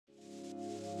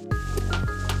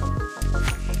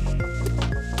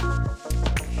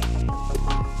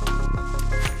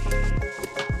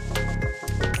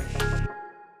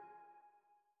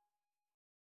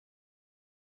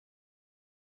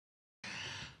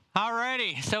All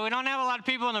righty, so we don't have a lot of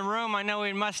people in the room. I know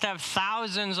we must have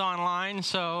thousands online,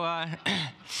 so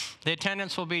the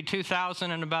attendance will be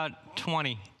 2,000 and about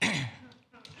 20.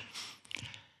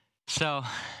 So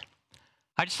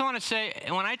I just want to say,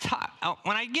 when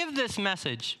I give this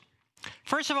message,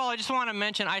 first of all, I just want to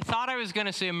mention, I thought I was going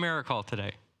to see a miracle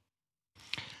today.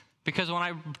 Because when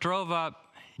I drove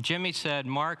up, Jimmy said,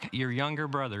 "Mark, your younger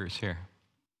brother is here."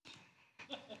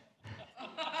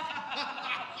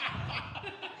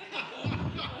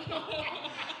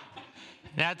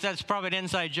 That's probably an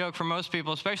inside joke for most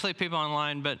people, especially people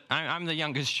online, but I'm the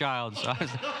youngest child, so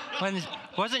I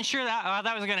wasn't sure that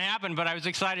was going to happen, but I was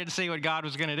excited to see what God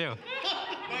was going to do.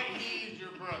 But he is your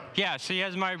brother. Yes, he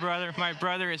is my brother. My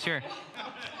brother is here.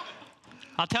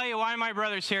 I'll tell you why my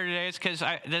brother's here today. It's because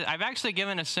I've actually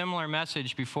given a similar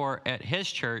message before at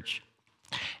his church,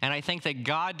 and I think that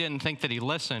God didn't think that he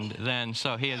listened then,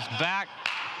 so he is back.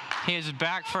 He is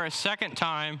back for a second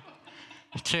time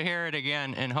to hear it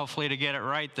again and hopefully to get it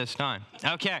right this time.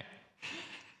 Okay.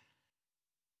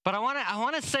 But I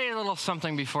want to say a little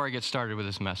something before I get started with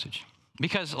this message.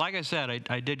 Because like I said,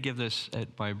 I did give this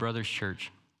at my brother's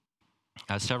church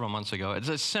several months ago. It's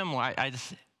a similar,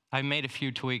 I made a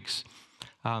few tweaks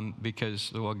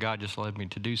because, well, God just led me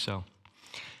to do so.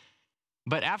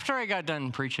 But after I got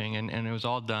done preaching and it was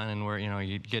all done and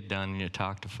you get done and you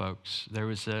talk to folks, there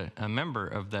was a member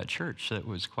of that church that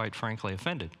was quite frankly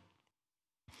offended.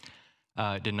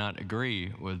 Did not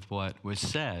agree with what was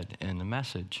said in the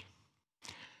message.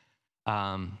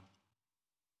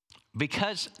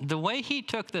 Because the way he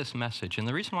took this message, and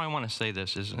the reason why I want to say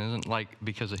this isn't like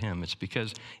because of him, it's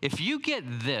because if you get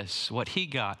this, what he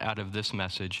got out of this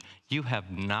message, you have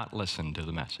not listened to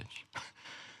the message.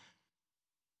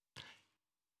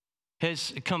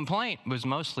 His complaint was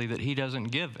mostly that he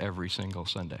doesn't give every single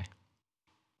Sunday.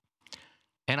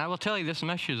 And I will tell you, this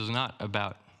message is not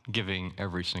about giving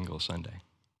every single Sunday.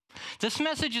 This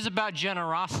message is about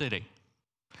generosity.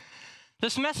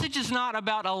 This message is not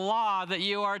about a law that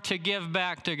you are to give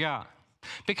back to God.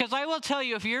 Because I will tell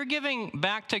you, if you're giving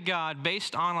back to God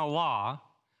based on a law,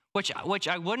 which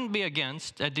I wouldn't be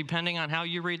against, depending on how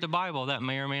you read the Bible, that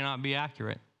may or may not be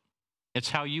accurate. It's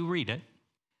how you read it.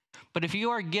 But if you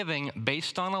are giving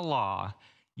based on a law,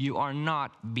 you are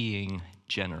not being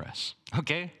generous,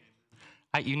 okay?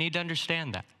 You need to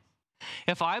understand that.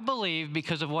 If I believe,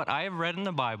 because of what I have read in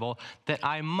the Bible, that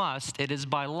it is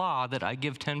by law that I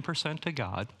give 10% to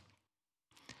God,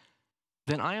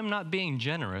 then I am not being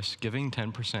generous giving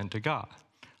 10% to God.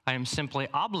 I am simply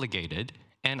obligated,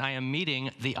 and I am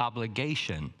meeting the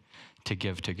obligation to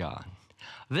give to God.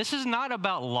 This is not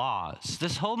about laws.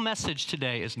 This whole message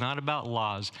today is not about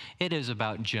laws. It is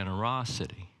about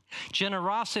generosity.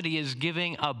 Generosity is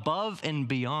giving above and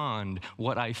beyond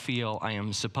what I feel I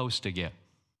am supposed to give.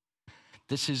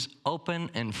 This is open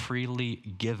and freely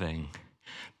giving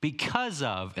because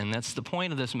of, and that's the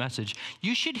point of this message,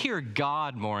 you should hear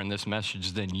God more in this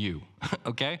message than you,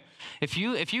 okay? If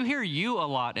you hear you a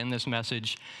lot in this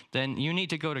message, then you need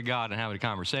to go to God and have a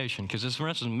conversation because this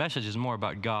message is more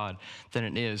about God than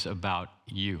it is about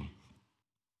you.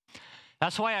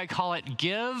 That's why I call it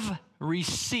give,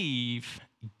 receive,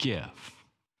 give.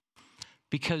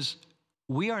 Because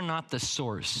we are not the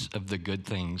source of the good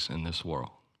things in this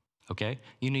world. Okay?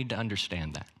 You need to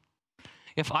understand that.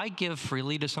 If I give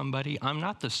freely to somebody, I'm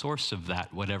not the source of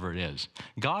that, whatever it is.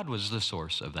 God was the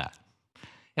source of that.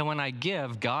 And when I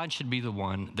give, God should be the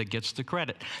one that gets the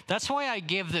credit. That's why I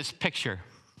give this picture.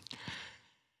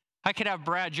 I could have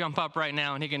Brad jump up right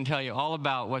now and he can tell you all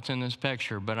about what's in this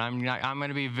picture, but I'm going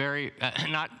to be very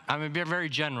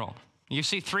general. You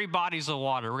see 3 bodies of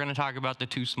water. We're going to talk about the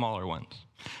 2 smaller ones.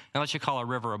 Unless you call a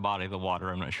river a body of the water,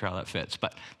 I'm not sure how that fits,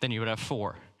 but then you would have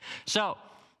 4. So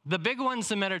the big one's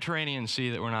the Mediterranean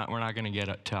Sea that we're not going to get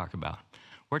to talk about.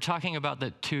 We're talking about the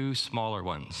 2 smaller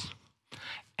ones.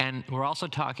 And we're also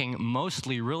talking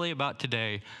mostly really about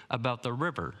today about the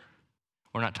river.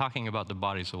 We're not talking about the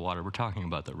bodies of water. We're talking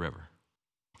about the river.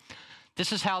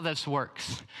 This is how this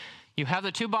works. You have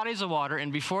the 2 bodies of water,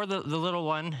 and before the little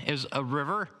one is a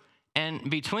river, and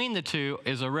between the 2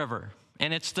 is a river.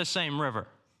 And it's the same river.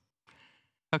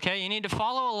 Okay, you need to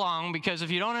follow along because if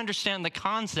you don't understand the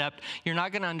concept, you're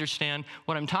not going to understand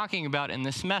what I'm talking about in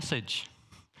this message.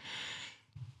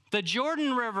 The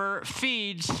Jordan River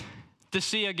feeds the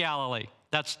Sea of Galilee.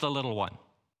 That's the little one.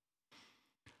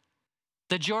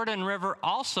 The Jordan River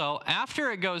also,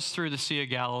 after it goes through the Sea of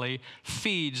Galilee,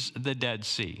 feeds the Dead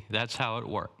Sea. That's how it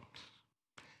works.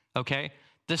 Okay?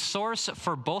 The source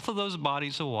for both of those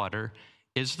bodies of water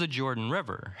is the Jordan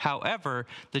River. However,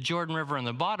 the Jordan River in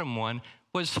the bottom one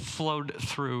was flowed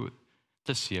through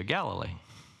the Sea of Galilee.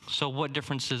 So what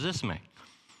difference does this make?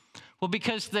 Well,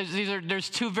 because there's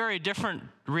two very different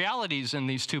realities in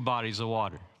these two bodies of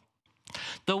water.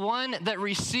 The one that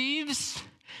receives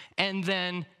and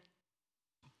then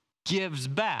gives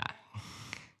back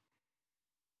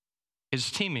is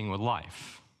teeming with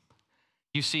life.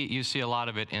 You see a lot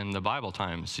of it in the Bible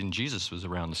times. And Jesus was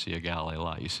around the Sea of Galilee a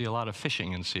lot. You see a lot of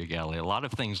fishing in the Sea of Galilee. A lot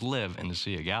of things live in the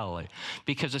Sea of Galilee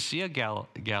because the Sea of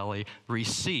Galilee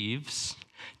receives,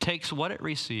 takes what it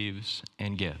receives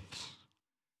and gives.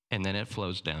 And then it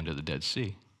flows down to the Dead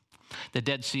Sea. The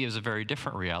Dead Sea is a very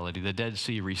different reality. The Dead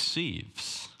Sea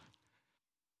receives,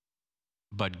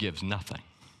 but gives nothing.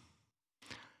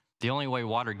 The only way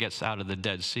water gets out of the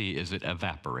Dead Sea is it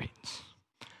evaporates.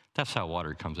 That's how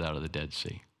water comes out of the Dead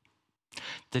Sea.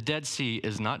 The Dead Sea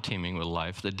is not teeming with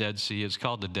life. The Dead Sea is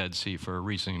called the Dead Sea for a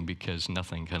reason, because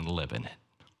nothing can live in it.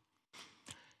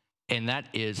 And that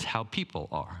is how people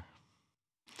are.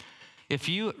 If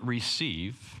you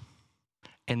receive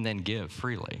and then give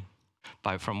freely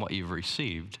from what you've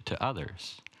received to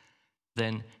others,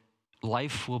 then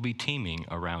life will be teeming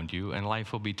around you and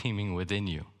life will be teeming within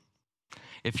you.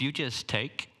 If you just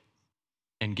take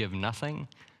and give nothing,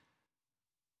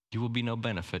 you will be no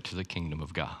benefit to the kingdom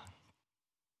of God.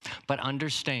 But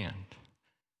understand,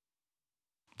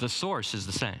 the source is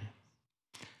the same.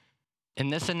 In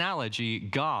this analogy,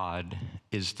 God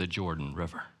is the Jordan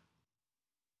River.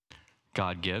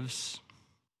 God gives.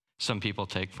 Some people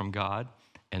take from God,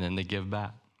 and then they give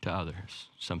back to others.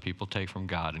 Some people take from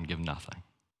God and give nothing.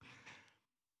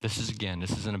 This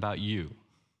isn't about you.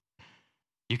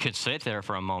 You could sit there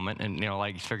for a moment and,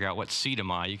 figure out what seed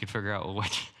am I. You could figure out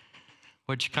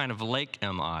which kind of lake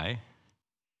am I.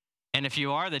 And if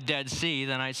you are the Dead Sea,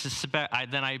 then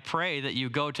I pray that you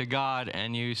go to God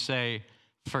and you say,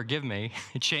 forgive me,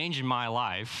 change my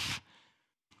life.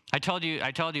 I told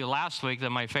you last week that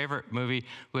my favorite movie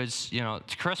was,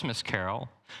 Christmas Carol,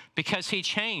 because he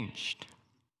changed.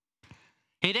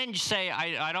 He didn't say,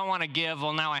 I don't want to give,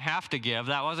 well, now I have to give.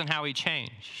 That wasn't how he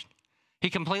changed. He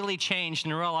completely changed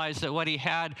and realized that what he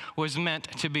had was meant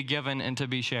to be given and to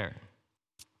be shared.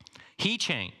 He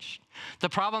changed. The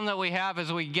problem that we have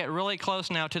as we get really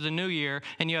close now to the new year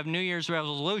and you have New Year's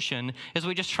resolution is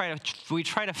we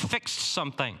try to fix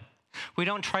something. We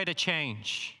don't try to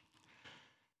change.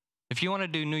 If you want to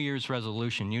do New Year's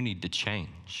resolution, you need to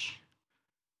change.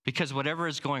 Because whatever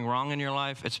is going wrong in your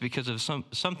life, it's because of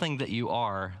something that you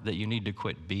are that you need to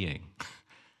quit being.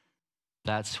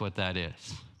 That's what that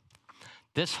is.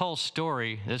 This whole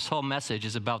story, this whole message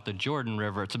is about the Jordan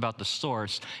River. It's about the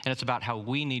source, and it's about how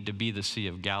we need to be the Sea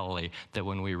of Galilee, that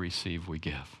when we receive, we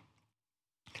give.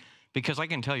 Because I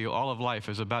can tell you, all of life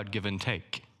is about give and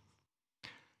take.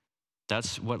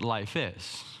 That's what life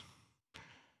is.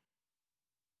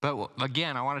 But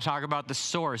again, I want to talk about the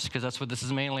source, because that's what this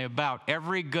is mainly about.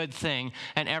 Every good thing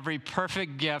and every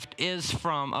perfect gift is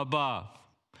from above.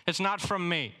 It's not from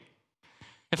me.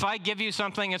 If I give you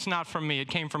something, it's not from me. It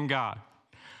came from God.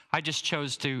 I just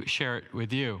chose to share it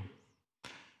with you.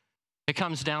 It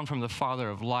comes down from the Father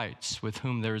of lights, with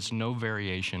whom there is no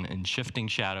variation in shifting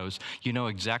shadows. You know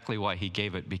exactly why he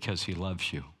gave it, because he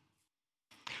loves you.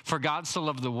 For God so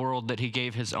loved the world that he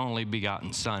gave his only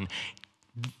begotten Son.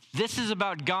 This is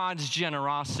about God's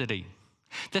generosity.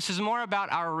 This is more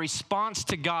about our response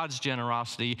to God's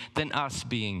generosity than us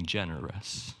being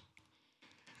generous.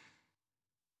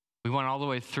 We went all the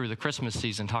way through the Christmas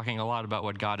season talking a lot about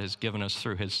what God has given us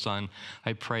through his Son.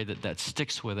 I pray that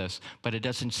sticks with us, but it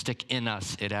doesn't stick in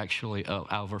us. It actually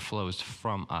overflows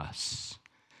from us.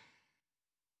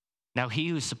 Now he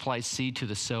who supplies seed to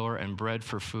the sower and bread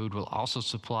for food will also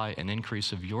supply an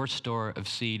increase of your store of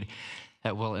seed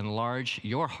that will enlarge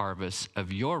your harvest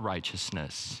of your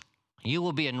righteousness. You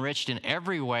will be enriched in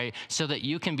every way so that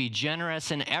you can be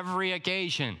generous in every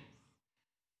occasion.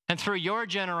 And through your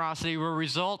generosity will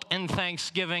result in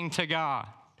thanksgiving to God.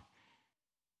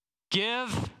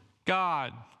 Give,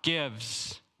 God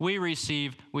gives. We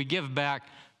receive, we give back.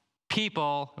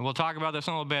 People, and we'll talk about this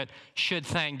in a little bit, should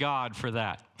thank God for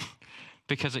that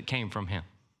because it came from him.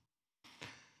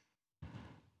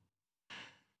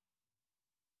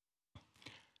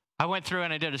 I went through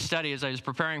and I did a study as I was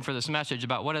preparing for this message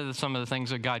about what are some of the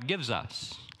things that God gives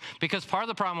us. Because part of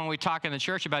the problem when we talk in the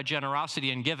church about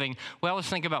generosity and giving, we always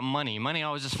think about money. Money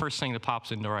always is the first thing that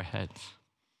pops into our heads.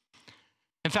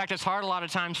 In fact, it's hard a lot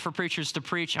of times for preachers to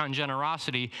preach on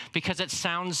generosity because it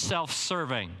sounds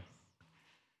self-serving.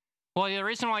 Well, the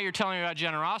reason why you're telling me about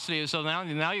generosity is so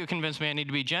now you convince me I need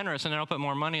to be generous, and then I'll put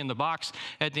more money in the box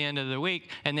at the end of the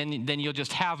week, and then you'll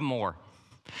just have more.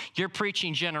 You're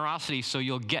preaching generosity so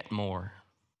you'll get more.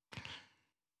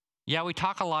 Yeah, we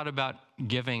talk a lot about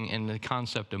giving and the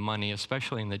concept of money,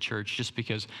 especially in the church, just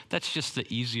because that's just the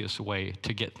easiest way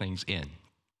to get things in.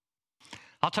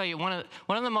 I'll tell you, one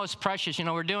of the most precious,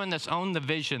 we're doing this Own the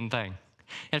Vision thing.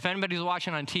 And if anybody's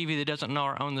watching on TV that doesn't know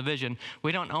our Own the Vision,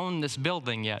 we don't own this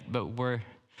building yet, but we're,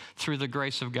 through the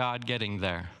grace of God, getting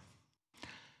there.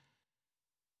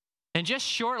 And just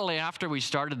shortly after we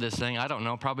started this thing, I don't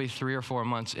know, probably 3 or 4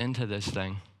 months into this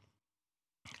thing,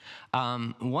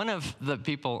 one of the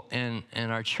people in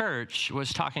our church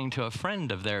was talking to a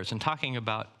friend of theirs and talking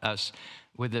about us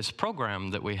with this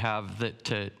program that we have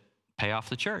to pay off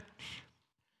the church.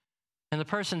 And the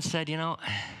person said,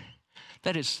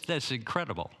 that's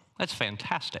incredible. That's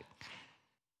fantastic.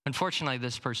 Unfortunately,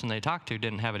 this person they talked to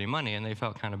didn't have any money, and they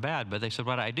felt kind of bad. But they said,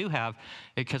 what I do have,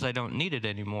 because I don't need it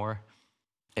anymore,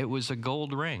 it was a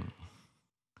gold ring.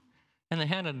 And they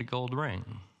handed a gold ring.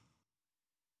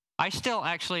 I still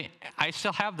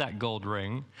have that gold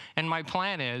ring, and my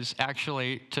plan is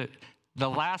actually the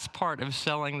last part of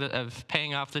of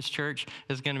paying off this church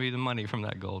is going to be the money from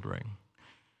that gold ring.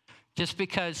 Just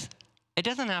because it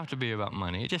doesn't have to be about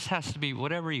money. It just has to be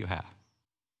whatever you have.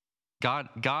 God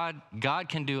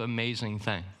can do amazing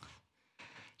things.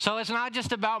 So it's not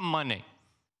just about money.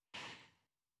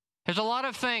 There's a lot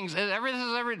of things.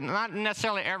 Not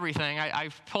necessarily everything.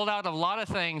 I've pulled out a lot of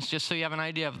things just so you have an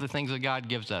idea of the things that God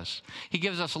gives us. He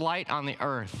gives us light on the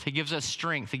earth. He gives us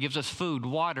strength. He gives us food,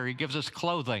 water. He gives us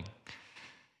clothing.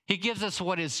 He gives us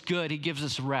what is good. He gives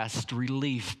us rest,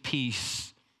 relief,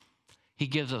 peace. He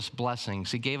gives us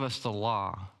blessings. He gave us the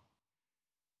law.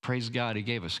 Praise God, he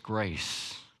gave us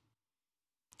grace.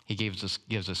 He gives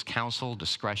us counsel,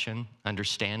 discretion,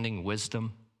 understanding,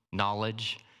 wisdom,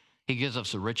 knowledge. He gives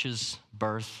us riches,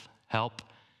 birth, help,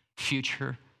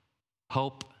 future,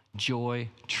 hope, joy,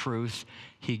 truth.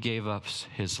 He gave us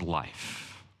his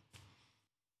life.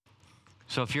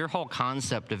 So if your whole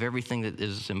concept of everything that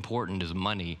is important is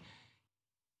money,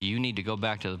 you need to go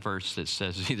back to the verse that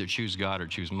says either choose God or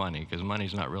choose money, because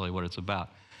money's not really what it's about.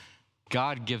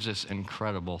 God gives us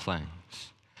incredible things.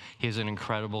 He is an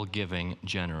incredible, giving,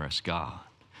 generous God.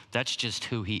 That's just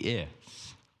who he is.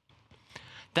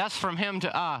 That's from him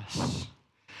to us.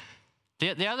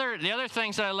 The other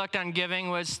things that I looked on giving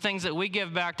was things that we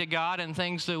give back to God and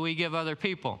things that we give other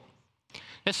people.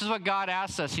 This is what God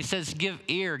asks us. He says, give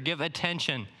ear, give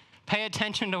attention. Pay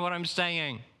attention to what I'm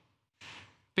saying.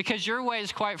 Because your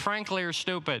ways, quite frankly, are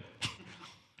stupid.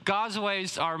 God's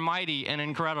ways are mighty and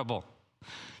incredible.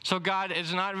 So God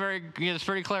is it's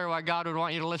pretty clear why God would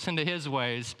want you to listen to his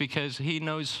ways, because he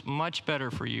knows much better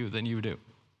for you than you do.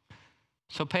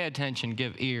 So pay attention,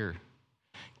 give ear,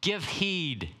 give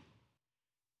heed.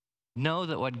 Know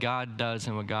that what God does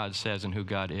and what God says and who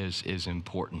God is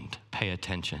important. Pay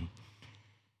attention.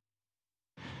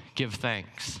 Give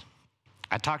thanks.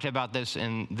 I talked about this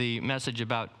in the message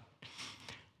about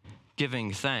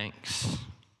giving thanks.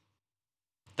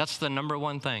 That's the number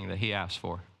one thing that he asks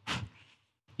for.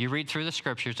 You read through the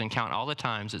scriptures and count all the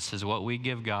times it says what we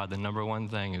give God, the number one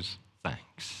thing is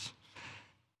thanks.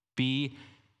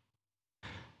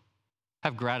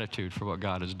 Have gratitude for what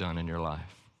God has done in your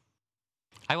life.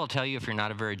 I will tell you, if you're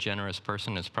not a very generous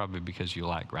person, it's probably because you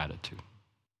lack gratitude.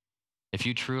 If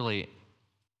you truly,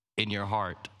 in your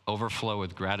heart, overflow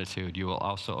with gratitude, you will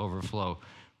also overflow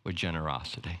with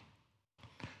generosity.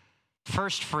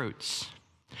 First fruits.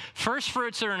 First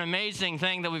fruits are an amazing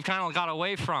thing that we've kind of got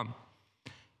away from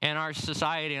in our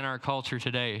society and our culture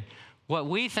today. What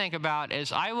we think about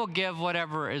is, I will give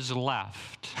whatever is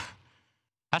left.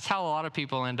 That's how a lot of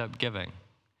people end up giving.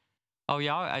 Oh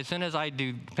yeah, as soon as I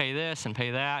do pay this and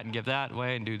pay that and give that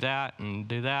way and do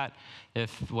that,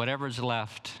 if whatever's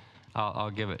left,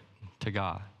 I'll give it to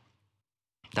God.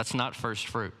 That's not first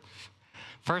fruits.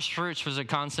 First fruits was a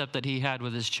concept that he had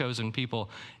with his chosen people.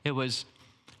 It was,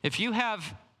 if you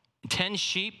have 10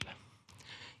 sheep,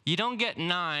 you don't get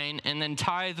 9 and then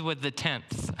tithe with the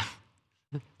 10th.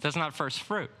 That's not first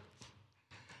fruit.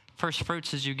 First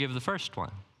fruits is you give the first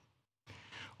one.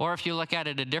 Or if you look at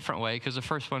it a different way, because the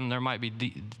first one, there might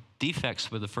be defects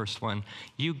with the first one,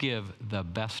 you give the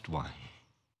best one.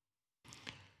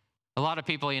 A lot of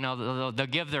people, they'll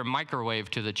give their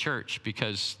microwave to the church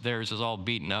because theirs is all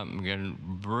beaten up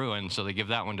and ruined, so they give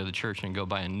that one to the church and go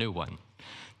buy a new one.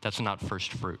 That's not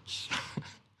first fruits.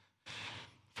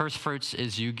 First fruits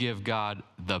is you give God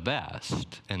the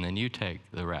best, and then you take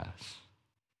the rest.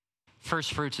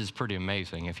 First fruits is pretty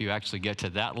amazing if you actually get to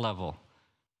that level.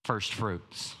 First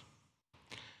fruits.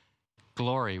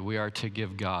 Glory, we are to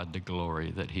give God the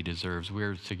glory that he deserves. We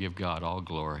are to give God all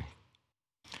glory.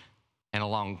 And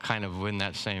along kind of in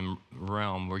that same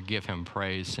realm, we give him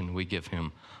praise and we give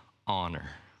him honor.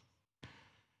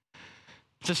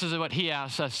 This is what he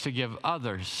asks us to give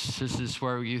others. This is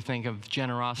where you think of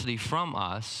generosity from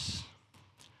us,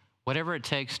 whatever it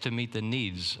takes to meet the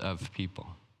needs of people.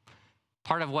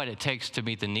 Part of what it takes to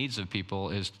meet the needs of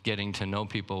people is getting to know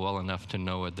people well enough to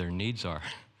know what their needs are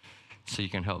so you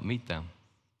can help meet them.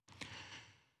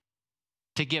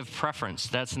 To give preference,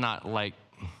 that's not like,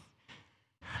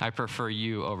 I prefer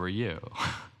you over you.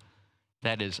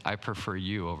 That is, I prefer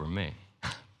you over me.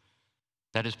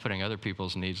 That is putting other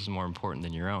people's needs as more important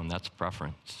than your own. That's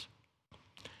preference.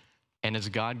 And as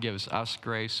God gives us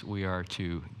grace, we are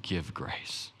to give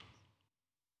grace.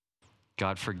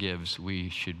 God forgives, we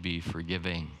should be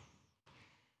forgiving.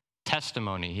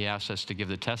 Testimony, he asks us to give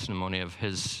the testimony of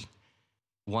his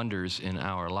wonders in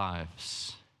our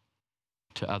lives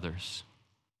to others.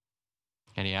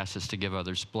 And he asks us to give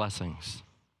others blessings.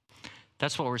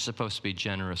 That's what we're supposed to be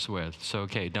generous with. So,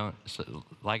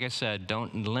 like I said,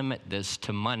 don't limit this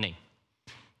to money.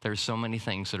 There's so many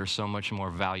things that are so much more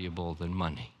valuable than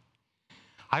money.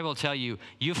 I will tell you,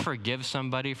 you forgive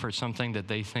somebody for something that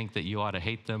they think that you ought to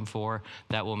hate them for,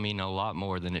 that will mean a lot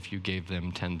more than if you gave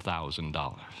them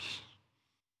 $10,000.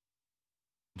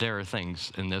 There are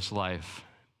things in this life,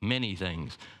 many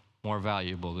things, more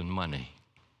valuable than money.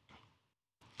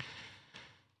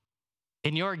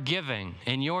 In your giving,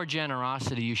 in your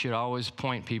generosity, you should always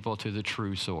point people to the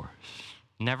true source.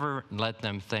 Never let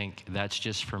them think that's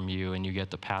just from you and you get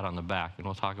the pat on the back. And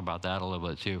we'll talk about that a little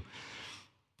bit too.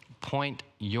 Point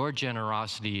your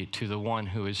generosity to the one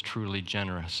who is truly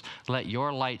generous. Let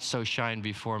your light so shine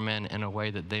before men in a way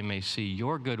that they may see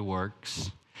your good works.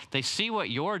 They see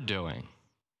what you're doing,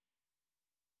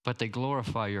 but they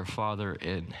glorify your Father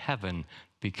in heaven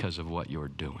because of what you're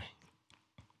doing.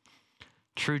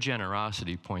 True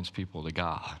generosity points people to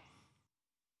God.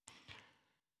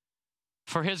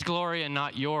 For his glory and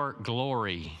not your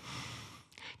glory.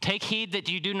 Take heed that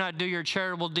you do not do your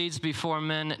charitable deeds before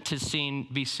men to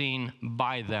be seen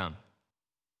by them.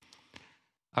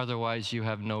 Otherwise, you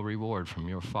have no reward from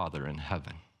your Father in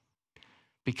heaven.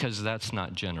 Because that's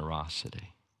not generosity.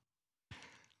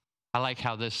 I like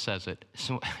how this says it.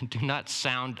 So, do not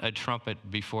sound a trumpet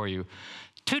before you.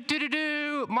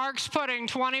 Toot-toot-toot-toot, Mark's putting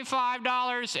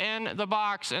 $25 in the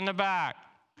box in the back.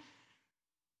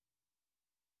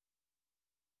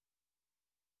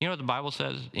 You know what the Bible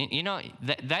says? You know,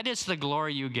 that is the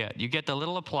glory you get. You get the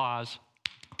little applause.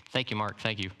 Thank you, Mark.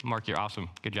 Thank you. Mark, you're awesome.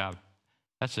 Good job.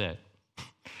 That's it.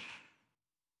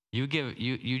 You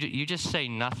just say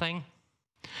nothing.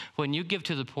 When you give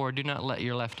to the poor, do not let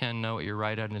your left hand know what your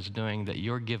right hand is doing, that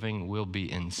your giving will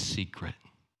be in secret.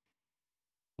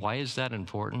 Why is that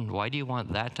important? Why do you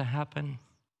want that to happen?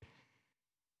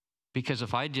 Because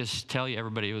if I just tell you,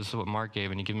 everybody, this is what Mark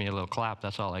gave, and you give me a little clap,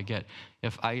 that's all I get.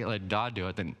 If I let God do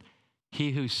it, then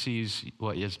he who sees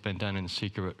what has been done in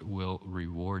secret will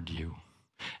reward you.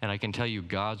 And I can tell you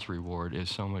God's reward is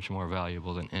so much more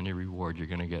valuable than any reward you're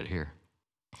going to get here.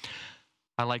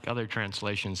 I like other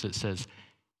translations that says,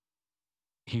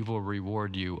 he will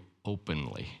reward you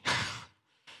openly.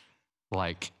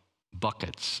 Like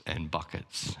buckets and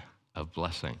buckets of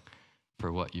blessing for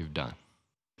what you've done.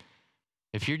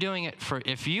 If you're doing it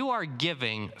if you are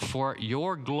giving for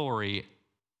your glory,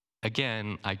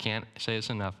 again, I can't say this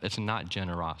enough, it's not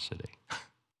generosity,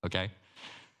 okay?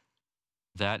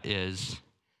 That is,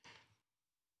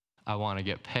 I want to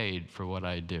get paid for what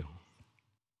I do.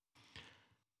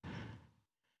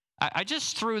 I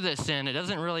just threw this in. It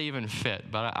doesn't really even fit,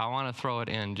 but I want to throw it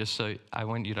in just so I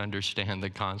want you to understand the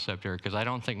concept here, because I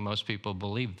don't think most people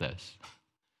believe this.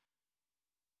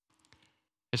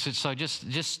 So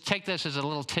just take this as a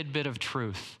little tidbit of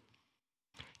truth.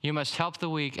 You must help the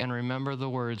weak and remember the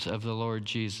words of the Lord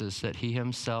Jesus, that he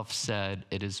himself said,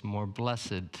 it is more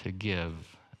blessed to give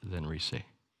than receive.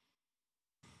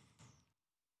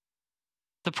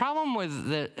 The problem with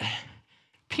that,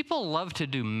 people love to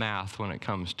do math when it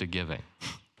comes to giving.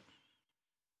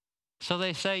 So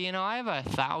they say, I have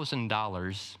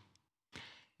 $1,000.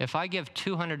 If I give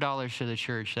 $200 to the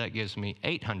church, that gives me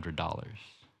 $800.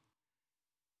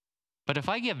 But if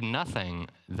I give nothing,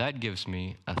 that gives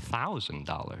me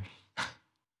 $1,000.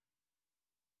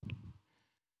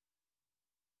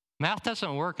 Math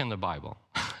doesn't work in the Bible,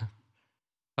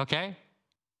 okay?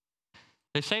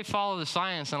 They say follow the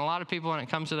science, and a lot of people, when it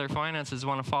comes to their finances,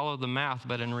 want to follow the math,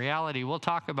 but in reality, we'll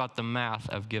talk about the math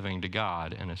of giving to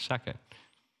God in a second.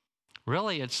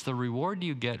 Really, it's the reward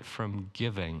you get from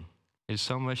giving is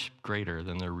so much greater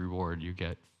than the reward you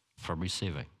get from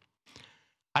receiving.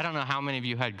 I don't know how many of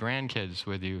you had grandkids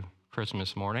with you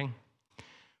Christmas morning.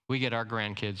 We get our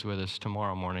grandkids with us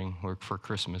tomorrow morning for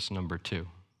Christmas number 2.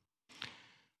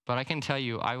 But I can tell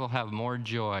you, I will have more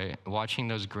joy watching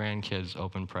those grandkids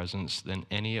open presents than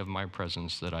any of my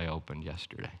presents that I opened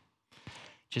yesterday.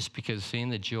 Just because seeing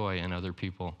the joy in other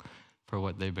people for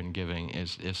what they've been giving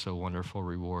is a wonderful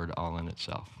reward all in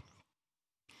itself.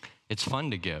 It's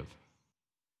fun to give.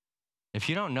 If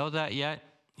you don't know that yet,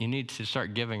 you need to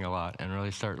start giving a lot and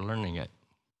really start learning it.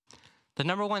 The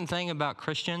number one thing about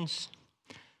Christians,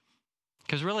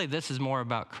 because really this is more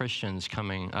about Christians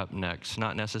coming up next,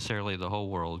 not necessarily the whole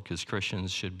world, because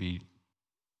Christians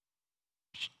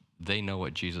they know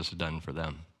what Jesus has done for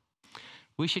them.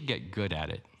 We should get good at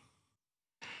it.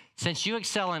 Since you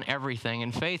excel in everything,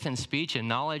 in faith and speech and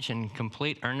knowledge and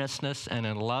complete earnestness and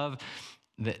in love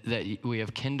that we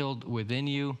have kindled within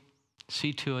you,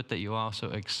 see to it that you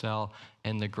also excel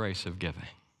in the grace of giving.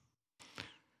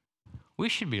 We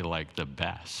should be like the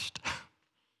best.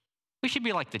 We should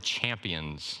be like the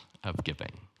champions of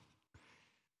giving.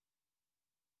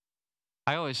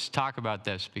 I always talk about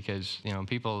this because,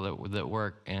 people that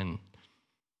work in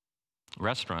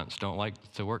restaurants don't like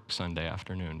to work Sunday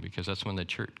afternoon because that's when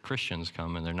the Christians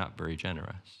come and they're not very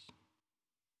generous.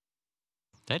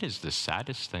 That is the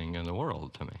saddest thing in the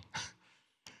world to me.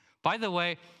 By the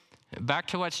way, back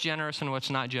to what's generous and what's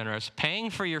not generous.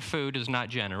 Paying for your food is not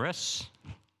generous.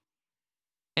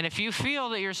 And if you feel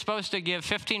that you're supposed to give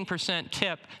 15%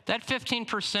 tip, that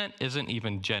 15% isn't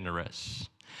even generous.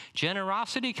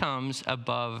 Generosity comes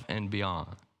above and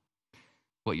beyond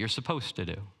what you're supposed to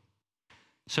do.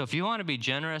 So if you want to be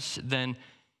generous, then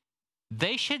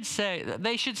they should say,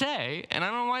 and I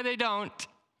don't know why they don't,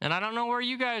 and I don't know where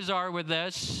you guys are with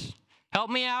this.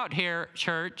 Help me out here,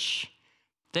 church.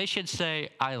 They should say,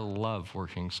 I love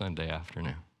working Sunday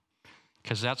afternoon.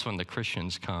 Because that's when the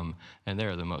Christians come, and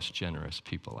they're the most generous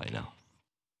people I know.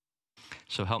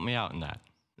 So help me out in that,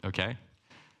 okay?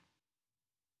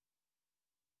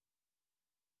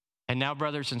 And now,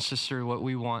 brothers and sisters, what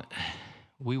we want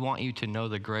you to know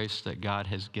the grace that God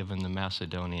has given the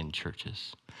Macedonian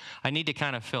churches. I need to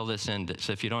kind of fill this in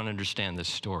so if you don't understand this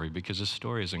story, because this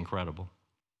story is incredible.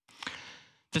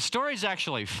 The story is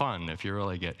actually fun if you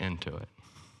really get into it.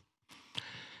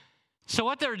 So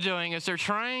what they're doing is they're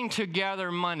trying to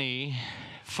gather money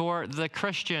for the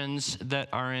Christians that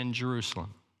are in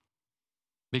Jerusalem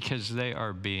because they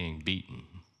are being beaten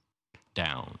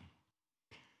down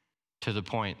to the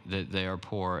point that they are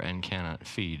poor and cannot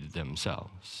feed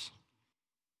themselves.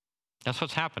 That's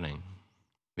what's happening.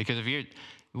 Because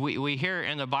we hear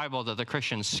in the Bible that the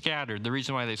Christians scattered. The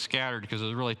reason why they scattered because it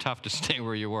was really tough to stay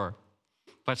where you were.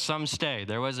 But some stayed.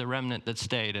 There was a remnant that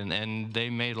stayed, and they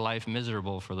made life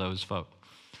miserable for those folk.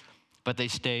 But they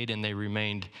stayed and they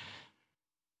remained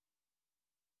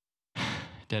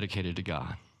dedicated to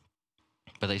God.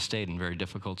 But they stayed in very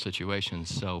difficult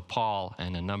situations. So Paul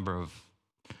and a number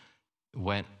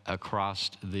went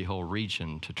across the whole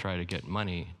region to try to get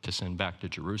money to send back to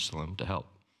Jerusalem to help.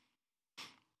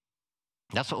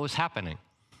 That's what was happening.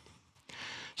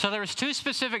 So there was two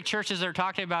specific churches they're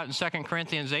talking about in 2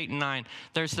 Corinthians 8 and 9.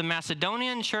 There's the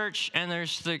Macedonian church and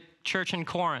there's the church in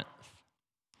Corinth.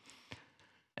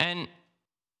 And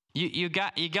you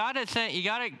got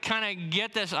to kind of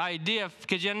get this idea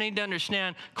because you need to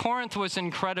understand Corinth was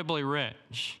incredibly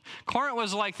rich. Corinth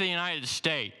was like the United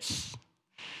States.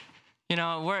 We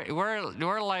have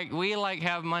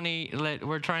money that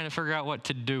we're trying to figure out what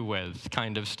to do with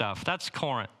kind of stuff. That's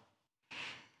Corinth.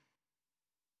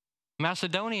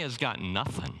 Macedonia's got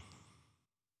nothing.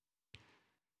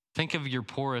 Think of your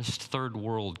poorest third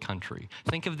world country.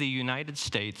 Think of the United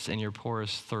States and your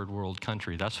poorest third world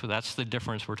country. That's the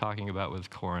difference we're talking about with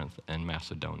Corinth and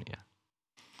Macedonia.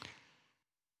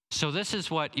 So this is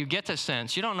what you get the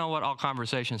sense. You don't know what all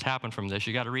conversations happen from this.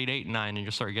 You got to read 8 and 9 and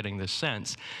you'll start getting this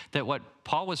sense that what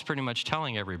Paul was pretty much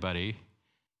telling everybody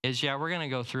is, we're going to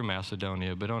go through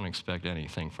Macedonia, but don't expect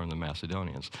anything from the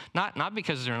Macedonians. Not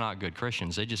because they're not good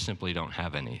Christians. They just simply don't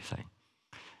have anything.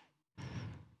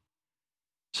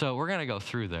 So we're going to go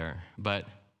through there, but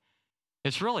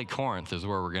it's really Corinth is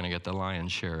where we're going to get the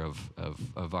lion's share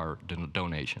of our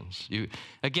donations.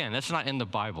 Again, that's not in the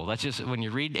Bible. That's just when you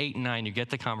read 8 and 9, you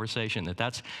get the conversation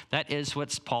that is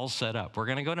what Paul set up. We're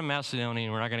going to go to Macedonia,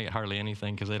 and we're not going to get hardly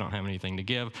anything because they don't have anything to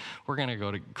give. We're going to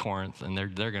go to Corinth, and they're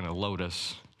going to load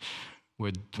us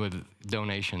with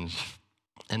donations,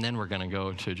 and then we're going to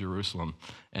go to Jerusalem,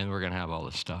 and we're going to have all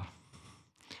this stuff.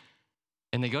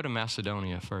 And they go to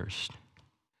Macedonia first.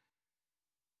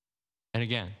 And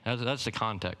again, that's the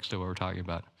context of what we're talking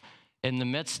about. In the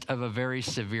midst of a very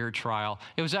severe trial,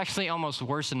 it was actually almost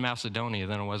worse in Macedonia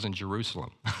than it was in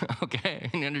Jerusalem. Okay,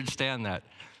 and you understand that.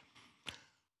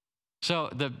 So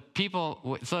the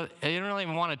people, so they didn't really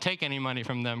even want to take any money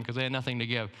from them because they had nothing to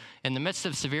give. In the midst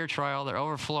of severe trial, their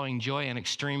overflowing joy and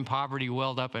extreme poverty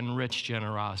welled up in rich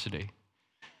generosity.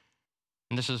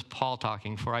 And this is Paul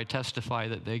talking, for I testify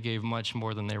that they gave much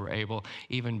more than they were able,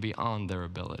 even beyond their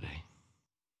ability.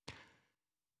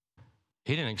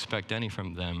 He didn't expect any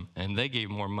from them, and they gave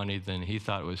more money than he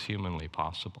thought was humanly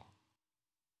possible.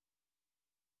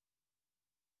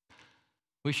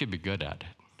 We should be good at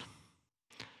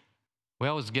it. We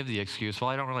always give the excuse,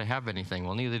 well, I don't really have anything.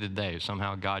 Well, neither did they.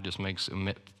 Somehow God just makes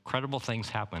incredible things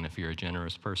happen if you're a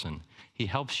generous person. He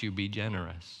helps you be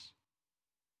generous.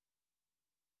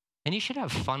 And you should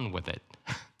have fun with it.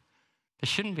 It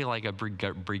shouldn't be like a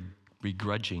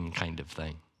begrudging kind of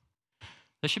thing.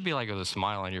 There should be like with a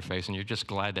smile on your face, and you're just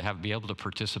glad to be able to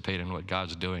participate in what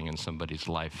God's doing in somebody's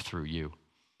life through you.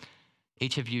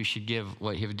 Each of you should give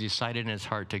what you've decided in his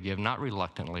heart to give, not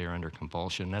reluctantly or under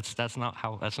compulsion. That's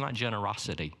not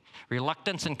generosity.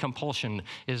 Reluctance and compulsion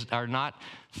are not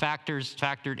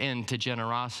factored into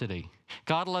generosity.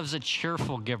 God loves a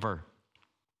cheerful giver.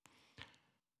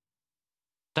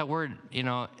 That word,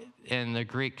 in the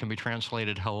Greek can be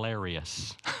translated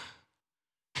hilarious.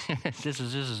 This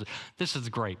is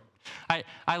great.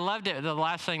 I loved it. The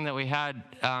last thing that we had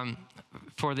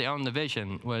for the Own the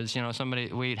Vision was,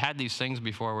 we'd had these things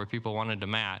before where people wanted to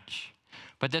match.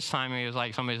 But this time it was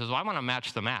like somebody says, well, I want to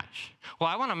match the match. Well,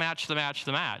 I want to match the match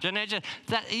the match. And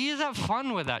you just have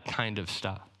fun with that kind of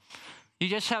stuff. You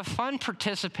just have fun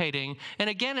participating. And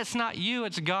again, it's not you,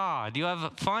 it's God. You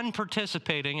have fun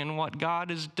participating in what God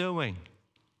is doing.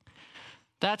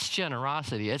 That's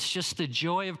generosity. It's just the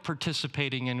joy of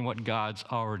participating in what God's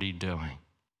already doing.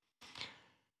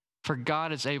 For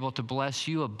God is able to bless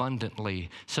you abundantly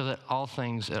so that all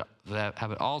things that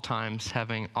have at all times,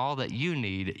 having all that you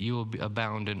need, you will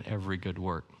abound in every good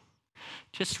work.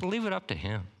 Just leave it up to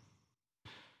him.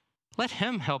 Let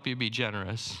him help you be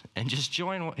generous and just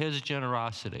join his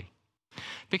generosity.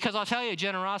 Because I'll tell you,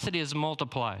 generosity is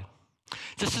multiplied.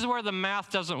 This is where the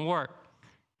math doesn't work.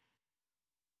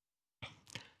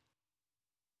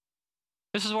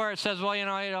 This is where it says, well,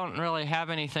 I don't really have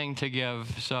anything to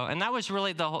give. So, and that was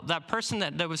really that person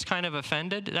that was kind of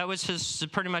offended. That was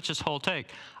pretty much his whole take.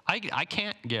 I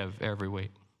can't give every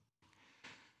week.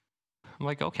 I'm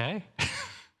like, okay.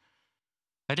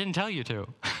 I didn't tell you to.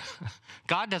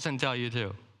 God doesn't tell you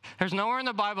to. There's nowhere in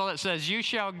the Bible that says you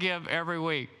shall give every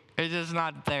week. It is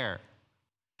not there.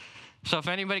 So if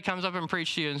anybody comes up and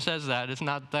preaches to you and says that, it's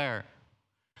not there.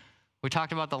 We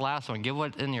talked about the last one. Give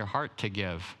what's in your heart to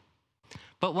give.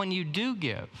 But when you do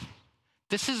give,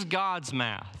 this is God's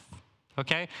math,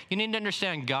 okay? You need to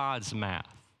understand God's math.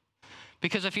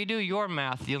 Because if you do your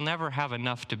math, you'll never have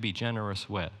enough to be generous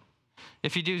with.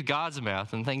 If you do God's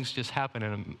math, then things just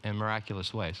happen in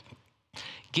miraculous ways.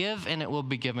 Give and it will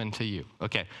be given to you.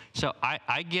 Okay, so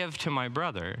I give to my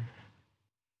brother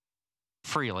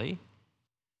freely,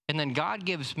 and then God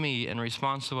gives me in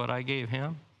response to what I gave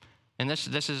him. And this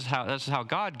is how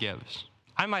God gives.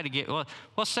 I might have given,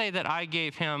 we'll say that I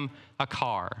gave him a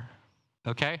car,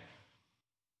 okay?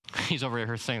 He's over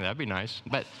here saying that'd be nice,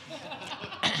 but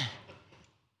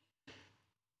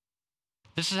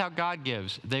this is how God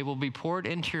gives. They will be poured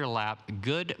into your lap,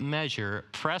 good measure,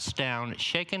 pressed down,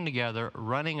 shaken together,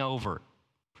 running over.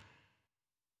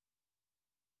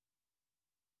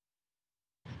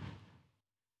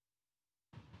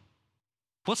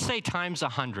 Let's say times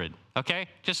 100, okay?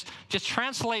 Just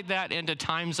translate that into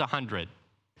times 100.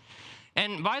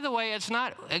 And by the way, it's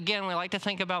not, again, we like to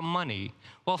think about money.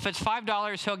 Well, if it's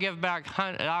 $5, he'll give back,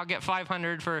 I'll get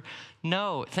 500 for,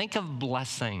 no, think of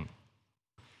blessing.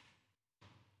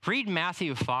 Read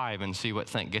Matthew 5 and see what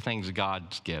things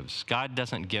God gives. God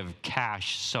doesn't give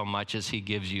cash so much as he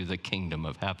gives you the kingdom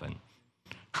of heaven.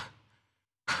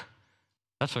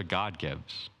 That's what God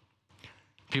gives.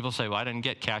 People say, well, I didn't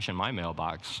get cash in my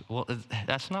mailbox. Well,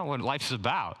 that's not what life's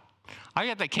about. I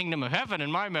got the kingdom of heaven in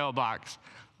my mailbox.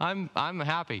 I'm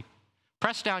happy.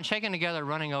 Pressed down, shaken together,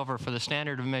 running over, for the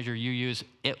standard of measure you use,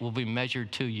 it will be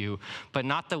measured to you, but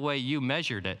not the way you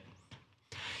measured it.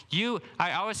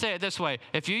 I always say it this way.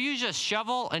 If you use a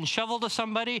shovel and shovel to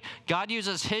somebody, God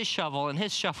uses his shovel, and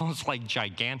his shovel is like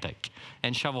gigantic,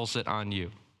 and shovels it on you.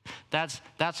 That's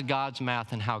God's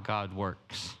math and how God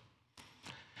works.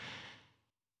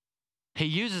 He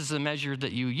uses the measure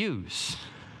that you use.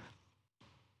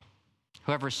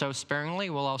 Whoever sows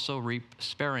sparingly will also reap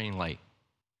sparingly.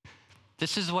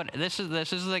 This is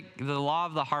the law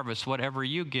of the harvest. Whatever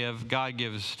you give, God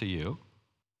gives to you.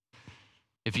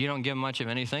 If you don't give much of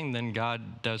anything, then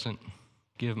God doesn't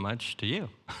give much to you.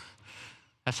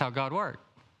 That's how God works.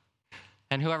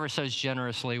 And whoever sows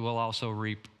generously will also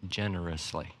reap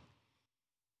generously.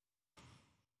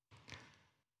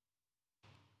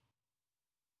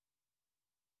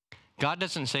 God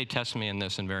doesn't say, test me in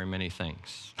this and very many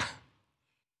things.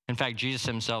 In fact, Jesus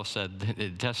himself said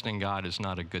that testing God is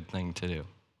not a good thing to do.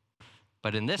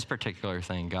 But in this particular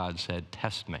thing, God said,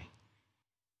 test me.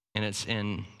 And it's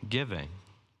in giving.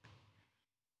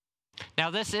 Now,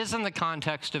 this is in the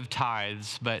context of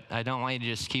tithes, but I don't want you to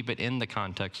just keep it in the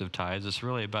context of tithes. It's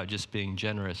really about just being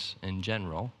generous in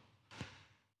general.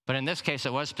 But in this case,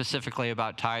 it was specifically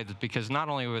about tithes because not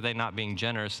only were they not being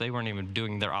generous, they weren't even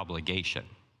doing their obligation.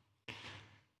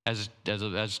 As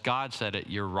God said it,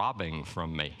 you're robbing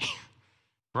from me.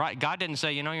 Right? God didn't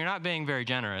say, you're not being very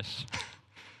generous.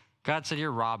 God said,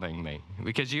 you're robbing me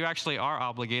because you actually are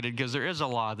obligated because there is a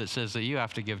law that says that you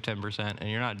have to give 10% and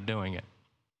you're not doing it.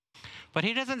 But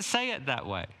he doesn't say it that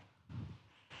way.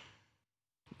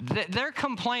 They're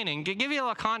complaining. To give you a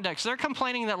little context, they're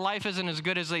complaining that life isn't as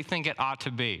good as they think it ought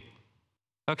to be.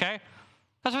 Okay?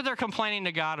 That's what they're complaining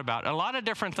to God about. A lot of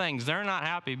different things. They're not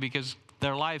happy because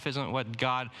their life isn't what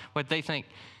they think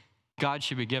God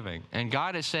should be giving. And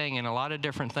God is saying in a lot of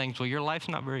different things, well, your life's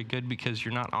not very good because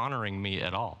you're not honoring me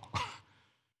at all.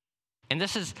 And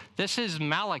this is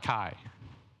Malachi.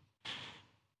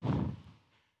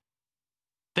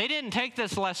 They didn't take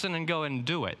this lesson and go and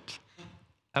do it.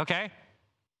 Okay?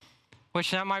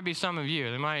 Which that might be some of you.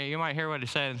 You might hear what he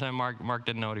said and say, Mark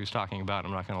didn't know what he was talking about.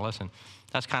 I'm not going to listen.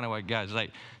 That's kind of what God's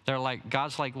like.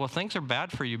 God's like, well, things are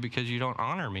bad for you because you don't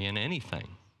honor me in anything.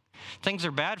 Things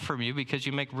are bad for you because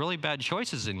you make really bad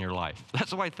choices in your life.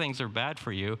 That's why things are bad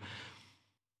for you.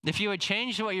 If you had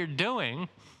changed what you're doing,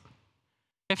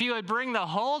 if you would bring the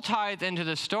whole tithe into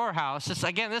the storehouse, this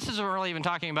isn't really even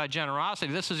talking about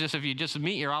generosity. This is just if you just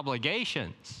meet your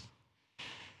obligations.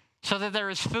 So that there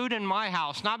is food in my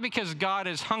house, not because God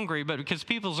is hungry, but because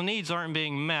people's needs aren't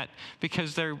being met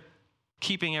because they're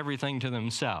keeping everything to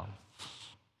themselves.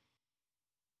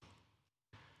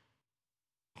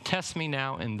 Test me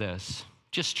now in this.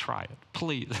 Just try it,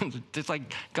 please. It's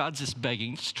like God's just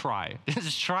begging, just try it.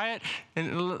 Just try it,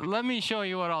 and let me show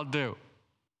you what I'll do.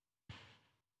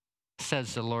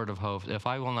 Says the Lord of hosts, if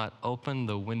I will not open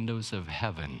the windows of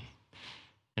heaven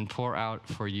and pour out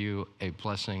for you a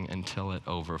blessing until it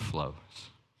overflows.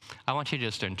 I want you to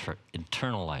just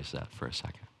internalize that for a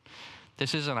second.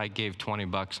 This isn't I gave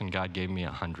 $20 and God gave me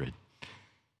 100.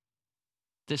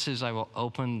 This is I will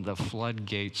open the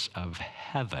floodgates of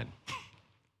heaven.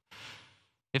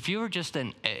 If you would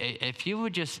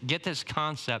just get this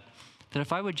concept that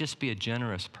if I would just be a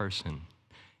generous person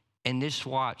and just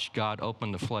watch God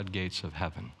open the floodgates of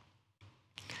heaven,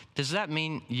 does that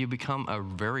mean you become a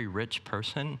very rich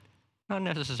person? Not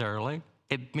necessarily.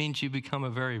 It means you become a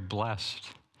very blessed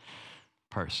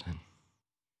person.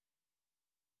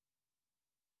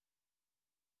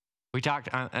 We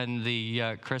talked on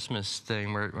the Christmas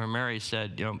thing where Mary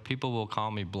said, people will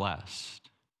call me blessed.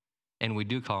 And we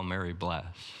do call Mary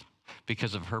blessed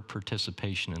because of her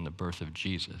participation in the birth of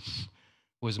Jesus.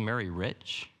 Was Mary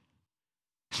rich?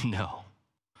 No.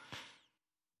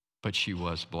 But she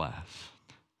was blessed.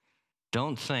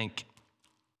 Don't think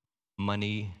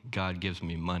money, God gives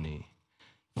me money.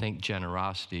 Think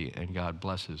generosity and God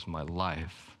blesses my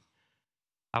life.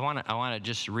 I want to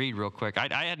just read real quick.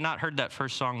 I had not heard that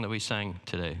first song that we sang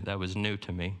today. That was new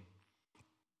to me.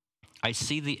 I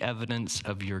see the evidence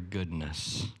of your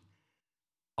goodness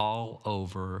all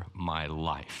over my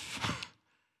life.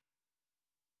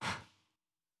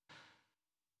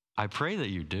 I pray that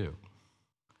you do.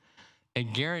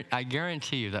 I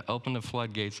guarantee you that open the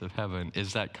floodgates of heaven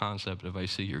is that concept of I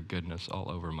see your goodness all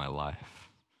over my life.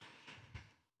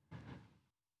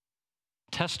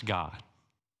 Test God.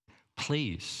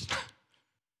 Please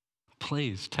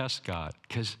test God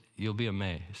because you'll be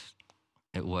amazed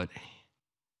at what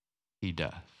he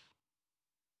does.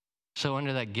 So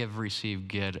under that give, receive,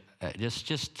 get,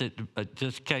 just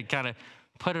kind of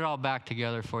put it all back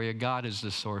together for you. God is the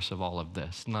source of all of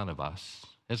this, none of us.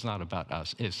 It's not about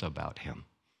us, it's about him.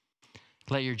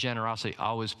 Let your generosity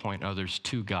always point others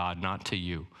to God, not to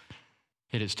you.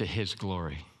 It is to his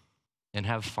glory. And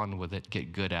have fun with it,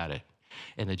 get good at it.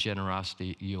 And the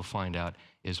generosity, you'll find out,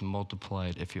 is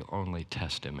multiplied if you only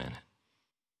test him in it.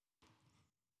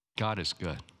 God is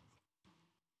good.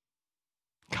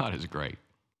 God is great.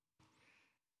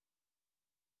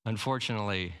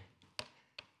 Unfortunately,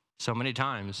 so many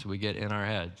times we get in our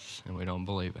heads and we don't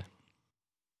believe it.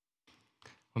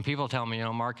 When people tell me,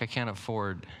 Mark, I can't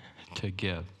afford to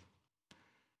give,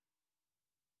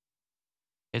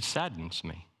 it saddens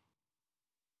me.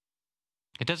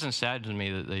 It doesn't sadden me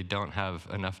that they don't have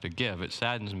enough to give. It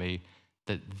saddens me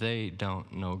that they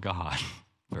don't know God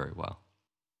very well.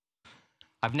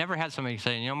 I've never had somebody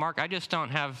say, Mark, I just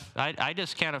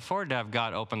can't afford to have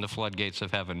God open the floodgates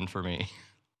of heaven for me.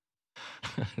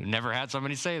 Never had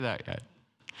somebody say that yet.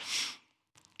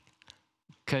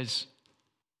 Because,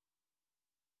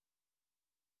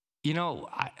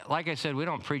 like I said, we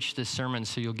don't preach this sermon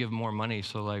so you'll give more money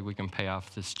so like we can pay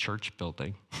off this church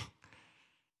building.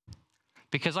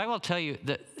 Because I will tell you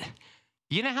that,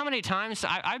 you know how many times,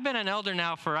 I've been an elder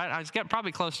now for, I've got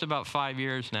probably close to about 5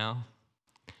 years now.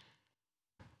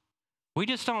 We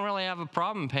just don't really have a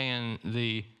problem paying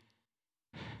the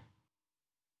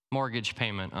mortgage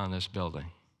payment on this building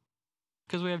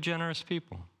because we have generous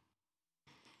people.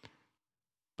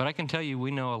 But I can tell you,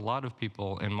 we know a lot of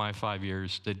people in my 5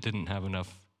 years that didn't have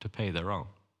enough to pay their own.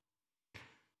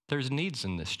 There's needs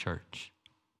in this church.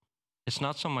 It's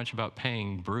not so much about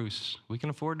paying Bruce. We can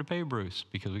afford to pay Bruce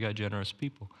because we got generous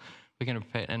people. We can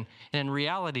pay, and in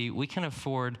reality, we can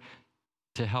afford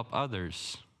to help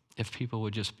others if people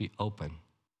would just be open.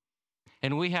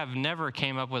 And we have never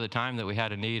came up with a time that we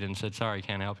had a need and said, sorry,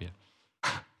 can't help you.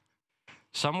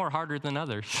 Some were harder than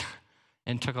others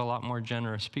and took a lot more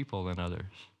generous people than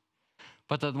others.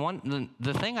 But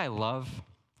the thing I love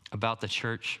about the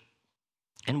church,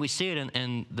 and we see it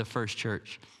in the first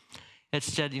church, it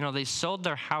said, they sold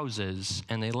their houses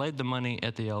and they laid the money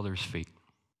at the elders' feet.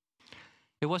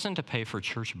 It wasn't to pay for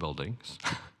church buildings.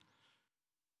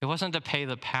 It wasn't to pay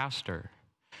the pastor.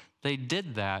 They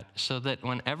did that so that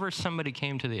whenever somebody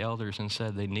came to the elders and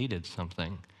said they needed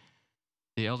something,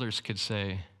 the elders could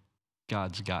say,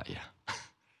 God's got you.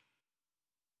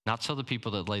 Not so the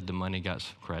people that laid the money got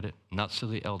some credit, not so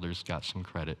the elders got some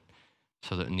credit,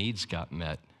 so that needs got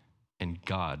met and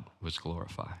God was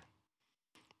glorified.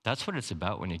 That's what it's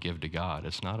about when you give to God.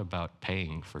 It's not about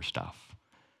paying for stuff.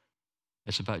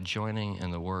 It's about joining in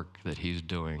the work that he's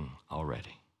doing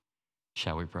already.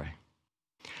 Shall we pray?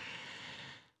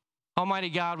 Almighty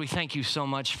God, we thank you so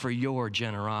much for your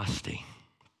generosity.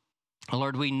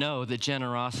 Lord, we know that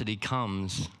generosity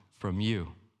comes from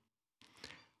you.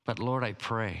 But Lord, I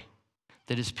pray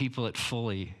that as people that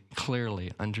fully,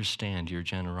 clearly understand your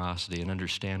generosity and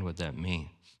understand what that means,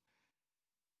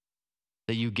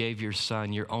 that you gave your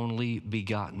son, your only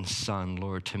begotten son,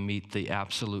 Lord, to meet the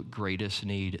absolute greatest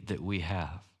need that we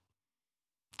have.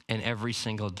 And every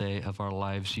single day of our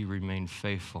lives, you remain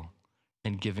faithful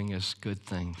in giving us good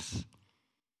things.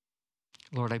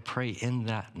 Lord, I pray in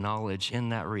that knowledge, in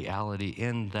that reality,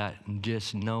 in that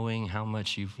just knowing how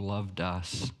much you've loved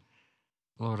us,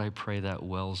 Lord, I pray that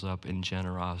wells up in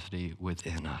generosity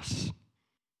within us.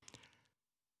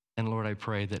 And Lord, I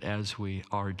pray that as we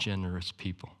are generous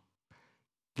people,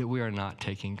 that we are not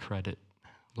taking credit.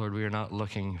 Lord, we are not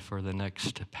looking for the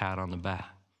next pat on the back.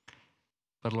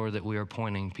 But Lord, that we are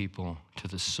pointing people to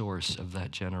the source of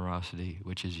that generosity,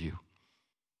 which is you.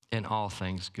 In all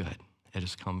things good, it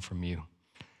has come from you.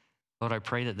 Lord, I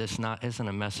pray that this isn't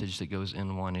a message that goes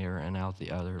in one ear and out the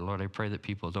other. Lord, I pray that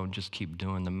people don't just keep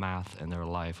doing the math in their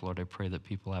life. Lord, I pray that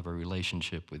people have a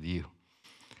relationship with you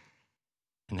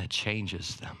and that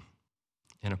changes them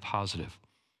in a positive,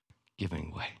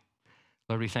 giving way.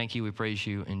 Lord, we thank you, we praise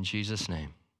you in Jesus'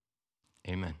 name.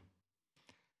 Amen.